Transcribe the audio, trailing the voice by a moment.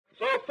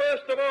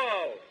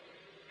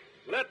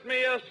Let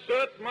me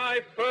assert my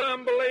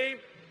firm belief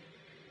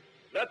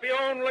that the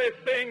only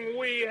thing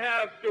we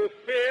have to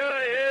fear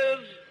is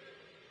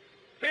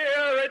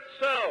fear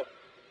itself.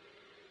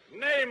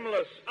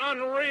 Nameless,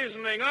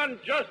 unreasoning,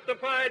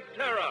 unjustified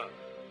terror,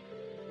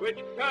 which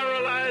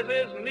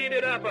paralyzes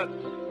needed efforts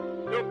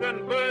to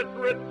convert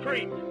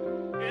retreat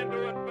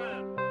into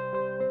advance.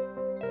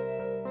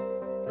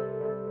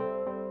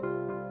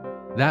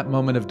 That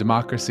moment of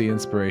democracy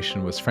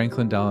inspiration was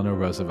Franklin Delano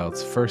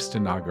Roosevelt's first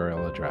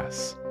inaugural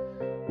address.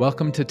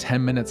 Welcome to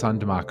 10 Minutes on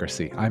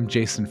Democracy. I'm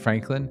Jason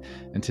Franklin,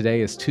 and today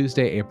is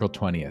Tuesday, April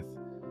 20th.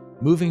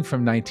 Moving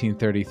from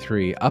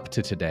 1933 up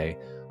to today,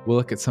 we'll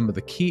look at some of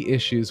the key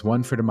issues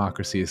One for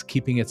Democracy is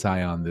keeping its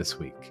eye on this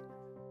week.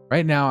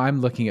 Right now, I'm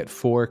looking at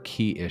 4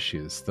 key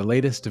issues: the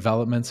latest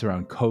developments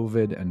around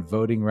COVID and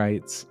voting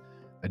rights,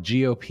 a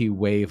GOP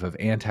wave of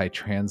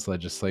anti-trans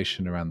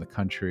legislation around the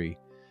country,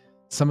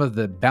 some of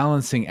the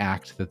balancing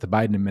act that the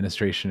Biden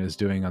administration is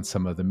doing on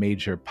some of the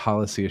major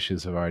policy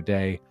issues of our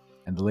day,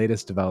 and the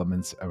latest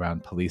developments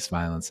around police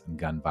violence and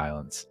gun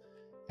violence,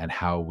 and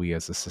how we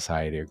as a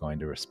society are going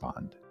to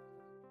respond.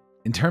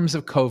 In terms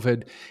of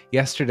COVID,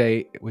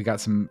 yesterday we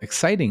got some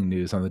exciting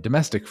news on the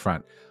domestic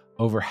front.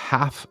 Over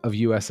half of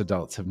US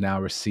adults have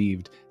now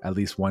received at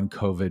least one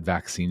COVID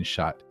vaccine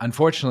shot.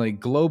 Unfortunately,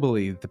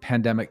 globally, the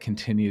pandemic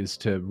continues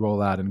to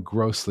roll out in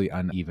grossly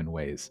uneven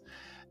ways.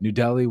 New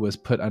Delhi was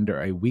put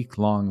under a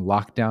week-long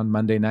lockdown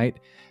Monday night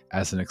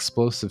as an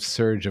explosive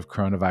surge of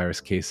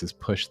coronavirus cases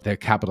pushed their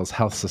capital's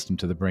health system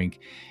to the brink,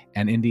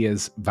 and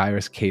India's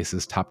virus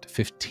cases topped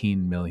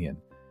 15 million.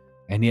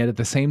 And yet at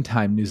the same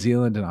time, New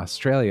Zealand and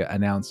Australia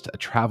announced a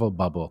travel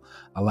bubble,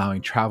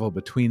 allowing travel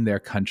between their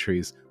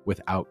countries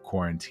without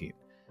quarantine.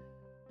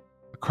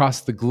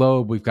 Across the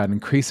globe, we've got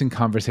increasing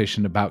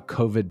conversation about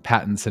COVID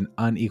patents and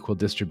unequal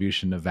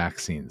distribution of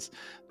vaccines.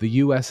 The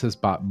US has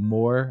bought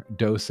more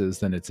doses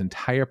than its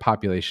entire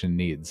population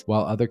needs,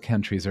 while other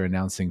countries are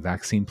announcing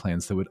vaccine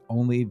plans that would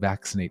only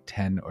vaccinate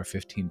 10 or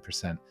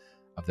 15%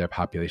 of their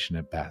population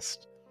at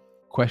best.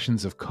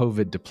 Questions of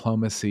COVID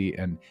diplomacy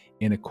and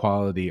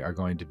inequality are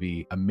going to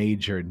be a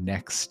major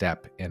next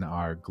step in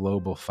our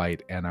global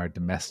fight and our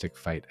domestic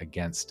fight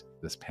against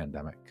this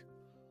pandemic.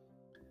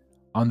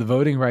 On the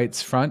voting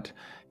rights front,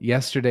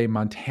 yesterday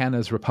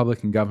Montana's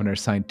Republican governor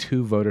signed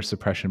 2 voter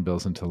suppression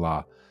bills into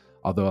law,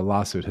 although a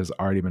lawsuit has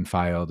already been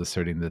filed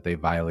asserting that they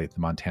violate the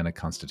Montana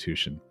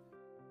Constitution.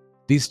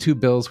 These 2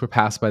 bills were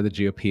passed by the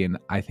GOP in,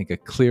 I think, a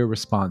clear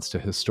response to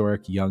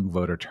historic young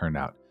voter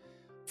turnout,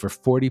 for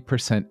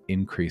 40%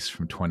 increase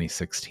from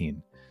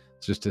 2016.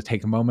 Just to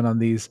take a moment on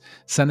these,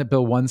 Senate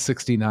Bill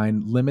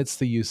 169 limits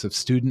the use of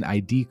student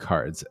ID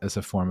cards as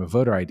a form of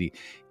voter ID,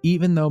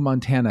 even though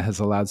Montana has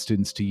allowed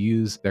students to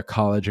use their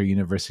college or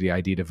university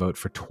ID to vote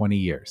for 20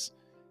 years.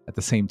 At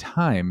the same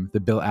time,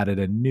 the bill added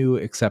a new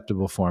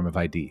acceptable form of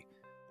ID,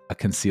 a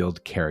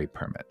concealed carry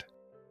permit.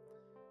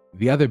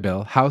 The other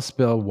bill, House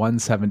Bill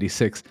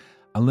 176,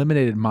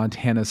 eliminated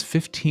Montana's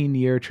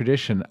 15-year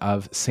tradition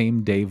of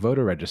same-day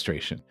voter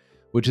registration,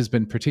 which has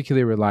been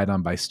particularly relied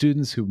on by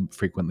students who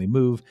frequently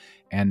move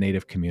and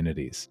Native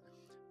communities.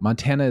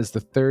 Montana is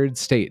the 3rd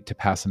state to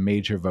pass a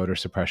major voter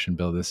suppression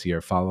bill this year,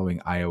 following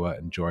Iowa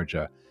and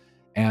Georgia.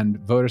 And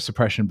voter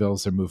suppression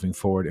bills are moving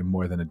forward in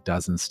more than a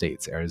dozen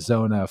states: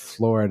 Arizona,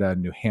 Florida,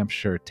 New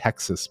Hampshire,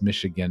 Texas,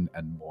 Michigan,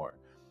 and more.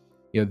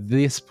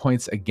 This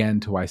points again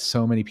to why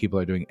so many people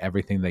are doing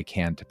everything they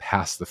can to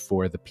pass the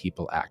For the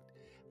People Act,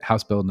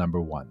 House Bill number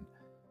 1.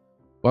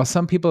 While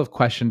some people have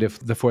questioned if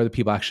the For the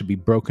People Act should be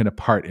broken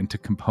apart into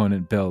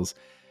component bills,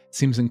 it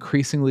seems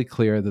increasingly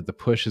clear that the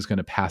push is going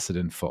to pass it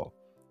in full.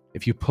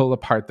 If you pull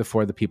apart the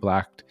For the People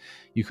Act,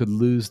 you could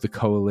lose the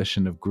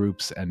coalition of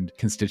groups and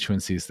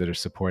constituencies that are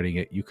supporting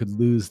it. You could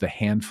lose the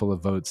handful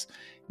of votes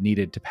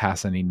needed to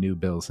pass any new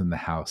bills in the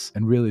House.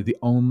 And really, the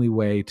only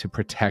way to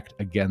protect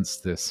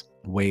against this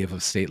wave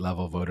of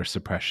state-level voter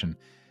suppression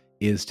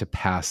is to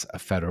pass a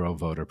federal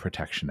voter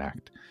protection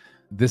act.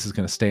 This is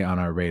going to stay on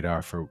our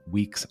radar for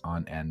weeks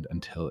on end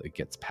until it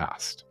gets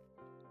passed.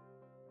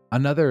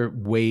 Another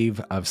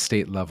wave of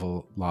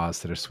state-level laws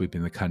that are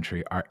sweeping the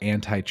country are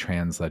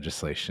anti-trans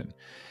legislation.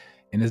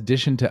 In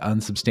addition to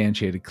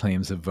unsubstantiated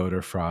claims of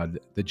voter fraud,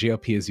 the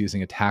GOP is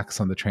using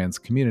attacks on the trans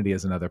community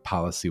as another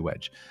policy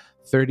wedge.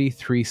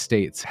 33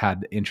 states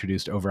had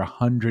introduced over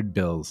 100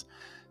 bills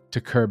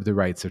to curb the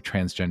rights of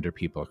transgender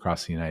people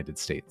across the United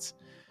States.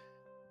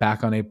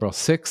 Back on April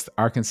 6th,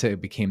 Arkansas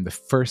became the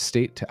first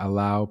state to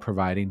allow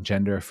providing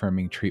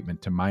gender-affirming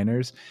treatment to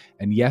minors,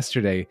 and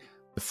yesterday,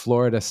 the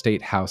Florida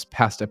State House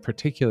passed a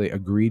particularly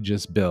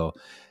egregious bill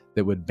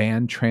that would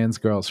ban trans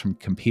girls from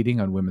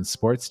competing on women's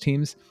sports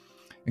teams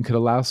and could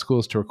allow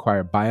schools to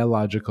require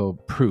biological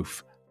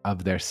proof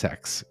of their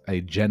sex,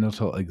 a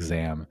genital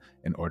exam,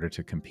 in order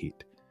to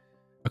compete.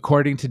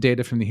 According to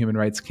data from the Human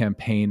Rights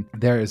Campaign,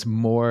 there is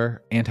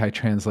more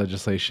anti-trans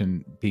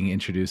legislation being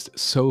introduced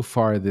so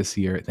far this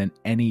year than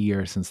any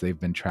year since they've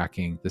been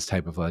tracking this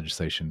type of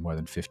legislation more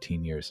than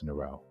 15 years in a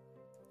row.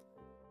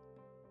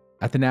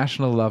 At the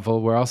national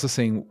level, we're also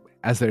seeing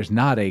as there's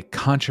not a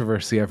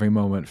controversy every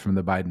moment from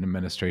the Biden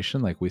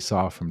administration like we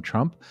saw from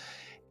Trump.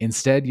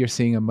 Instead, you're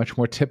seeing a much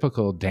more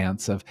typical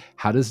dance of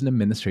how does an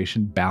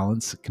administration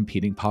balance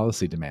competing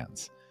policy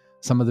demands.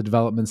 Some of the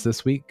developments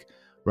this week: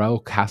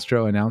 Raul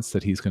Castro announced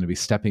that he's going to be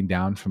stepping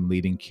down from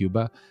leading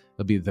Cuba.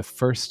 It'll be the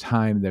first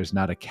time there's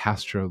not a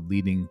Castro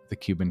leading the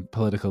Cuban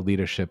political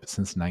leadership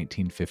since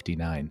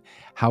 1959.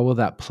 How will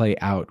that play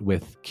out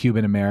with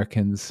Cuban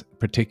Americans,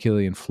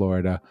 particularly in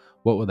Florida?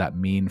 What will that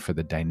mean for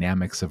the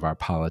dynamics of our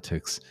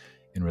politics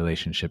in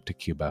relationship to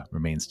Cuba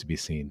remains to be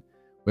seen.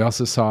 We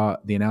also saw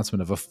the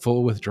announcement of a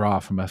full withdrawal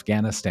from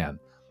Afghanistan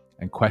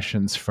and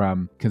questions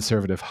from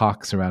conservative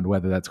hawks around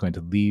whether that's going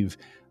to leave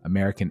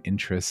American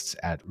interests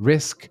at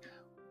risk.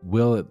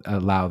 Will it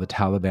allow the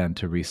Taliban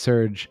to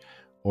resurge,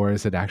 or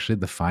is it actually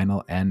the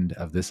final end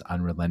of this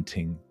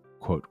unrelenting,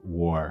 quote,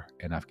 war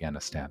in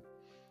Afghanistan?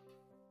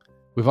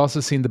 We've also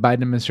seen the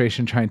Biden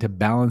administration trying to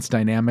balance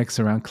dynamics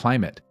around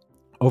climate.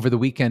 Over the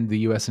weekend, the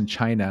US and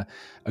China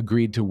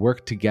agreed to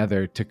work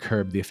together to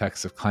curb the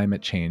effects of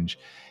climate change.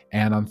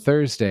 And on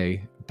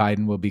Thursday,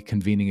 Biden will be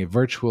convening a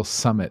virtual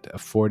summit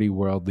of 40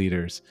 world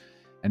leaders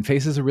and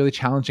faces a really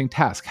challenging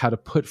task: how to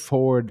put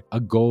forward a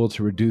goal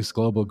to reduce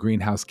global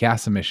greenhouse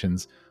gas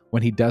emissions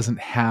when he doesn't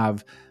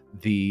have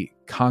the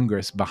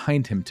Congress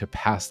behind him to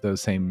pass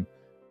those same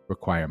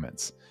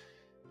requirements.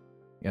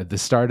 The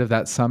start of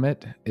that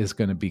summit is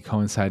going to be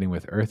coinciding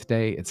with Earth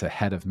Day. It's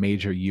ahead of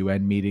major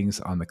UN meetings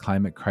on the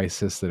climate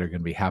crisis that are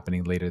going to be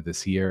happening later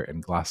this year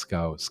in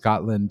Glasgow,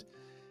 Scotland.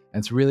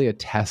 And it's really a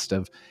test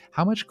of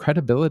how much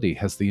credibility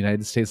has the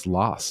United States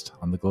lost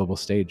on the global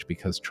stage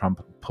because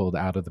Trump pulled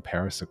out of the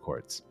Paris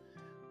Accords.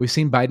 We've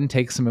seen Biden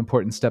take some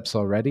important steps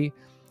already,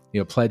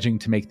 pledging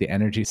to make the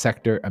energy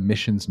sector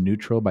emissions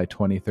neutral by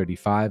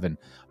 2035 and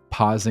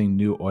pausing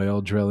new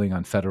oil drilling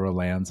on federal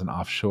lands and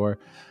offshore.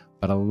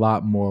 But a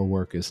lot more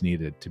work is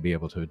needed to be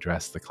able to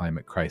address the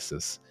climate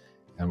crisis.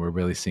 And we're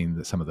really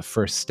seeing some of the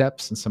first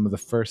steps and some of the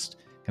first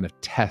kind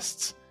of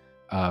tests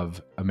of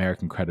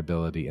American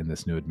credibility in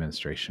this new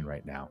administration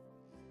right now.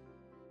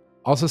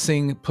 Also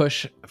seeing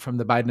push from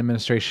the Biden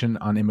administration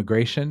on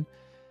immigration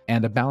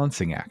and a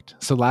balancing act.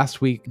 So last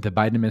week, the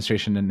Biden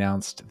administration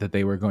announced that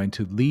they were going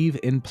to leave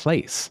in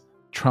place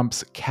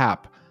Trump's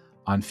cap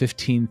on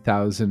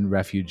 15,000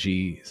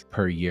 refugees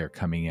per year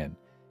coming in.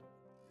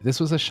 This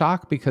was a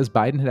shock because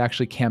Biden had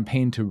actually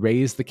campaigned to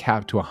raise the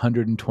cap to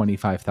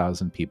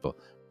 125,000 people,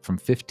 from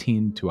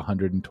 15 to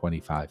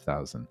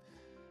 125,000.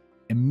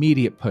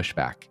 Immediate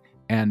pushback.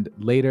 And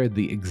later,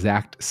 the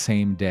exact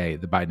same day,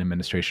 the Biden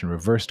administration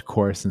reversed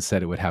course and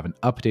said it would have an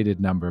updated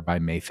number by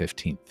May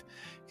 15th.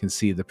 You can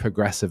see the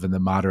progressive and the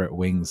moderate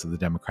wings of the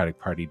Democratic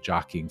Party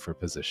jockeying for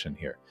position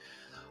here.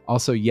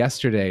 Also,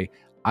 yesterday,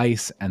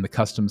 ICE and the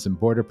Customs and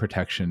Border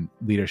Protection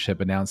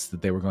leadership announced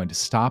that they were going to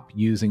stop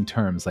using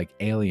terms like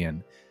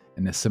alien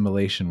and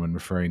assimilation when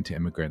referring to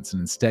immigrants,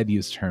 and instead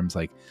use terms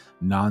like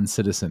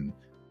non-citizen,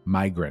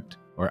 migrant,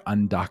 or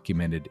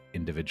undocumented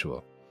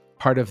individual.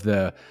 Part of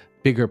the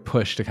bigger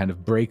push to kind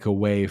of break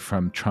away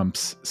from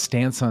Trump's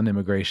stance on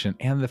immigration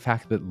and the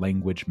fact that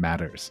language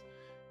matters,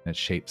 and it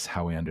shapes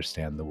how we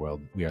understand the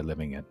world we are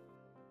living in.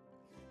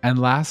 And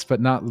last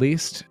but not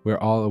least, we're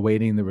all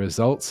awaiting the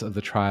results of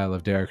the trial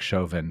of Derek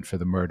Chauvin for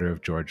the murder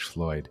of George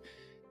Floyd.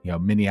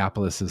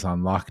 Minneapolis is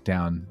on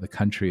lockdown. The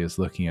country is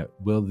looking at,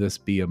 will this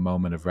be a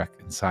moment of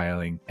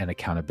reconciling and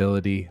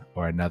accountability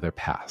or another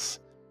pass?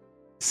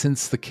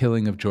 Since the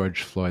killing of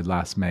George Floyd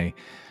last May,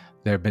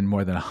 there have been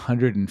more than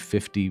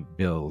 150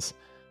 bills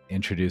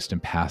introduced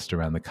and passed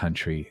around the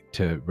country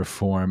to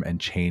reform and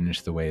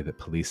change the way that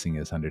policing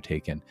is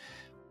undertaken.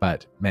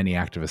 But many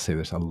activists say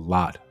there's a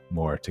lot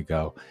more to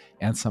go.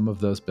 And some of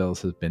those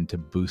bills have been to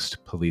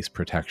boost police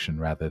protection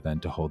rather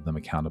than to hold them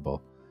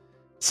accountable.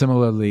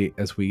 Similarly,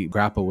 as we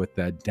grapple with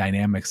the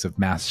dynamics of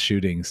mass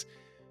shootings,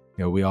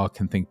 we all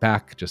can think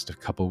back just a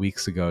couple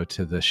weeks ago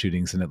to the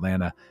shootings in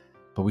Atlanta,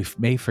 but we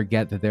may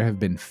forget that there have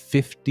been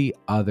 50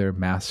 other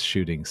mass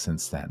shootings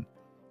since then.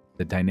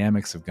 The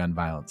dynamics of gun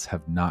violence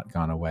have not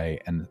gone away,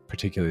 and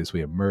particularly as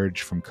we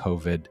emerge from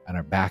COVID and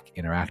are back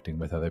interacting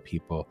with other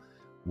people,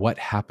 what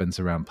happens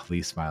around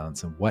police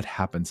violence and what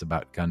happens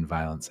about gun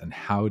violence, and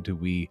how do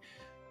we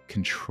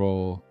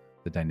control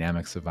the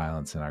dynamics of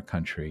violence in our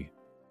country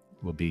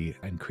will be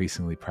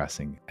increasingly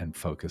pressing and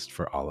focused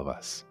for all of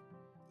us.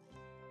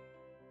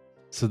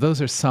 So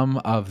those are some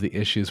of the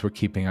issues we're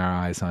keeping our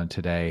eyes on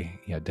today.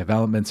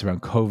 Developments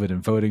around COVID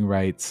and voting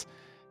rights,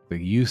 the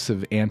use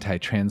of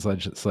anti-trans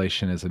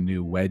legislation as a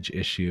new wedge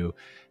issue,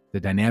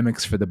 the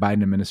dynamics for the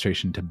Biden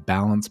administration to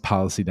balance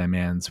policy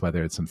demands,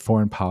 whether it's in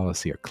foreign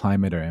policy or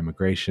climate or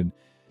immigration,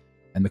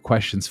 and the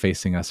questions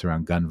facing us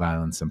around gun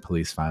violence and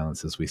police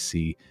violence as we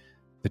see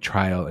the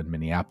trial in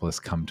Minneapolis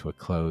come to a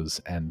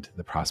close and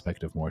the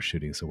prospect of more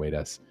shootings await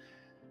us.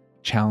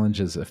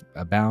 Challenges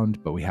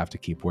abound, but we have to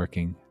keep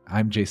working.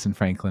 I'm Jason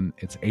Franklin.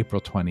 It's April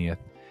 20th,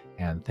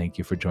 and thank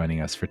you for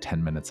joining us for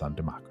 10 Minutes on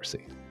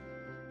Democracy.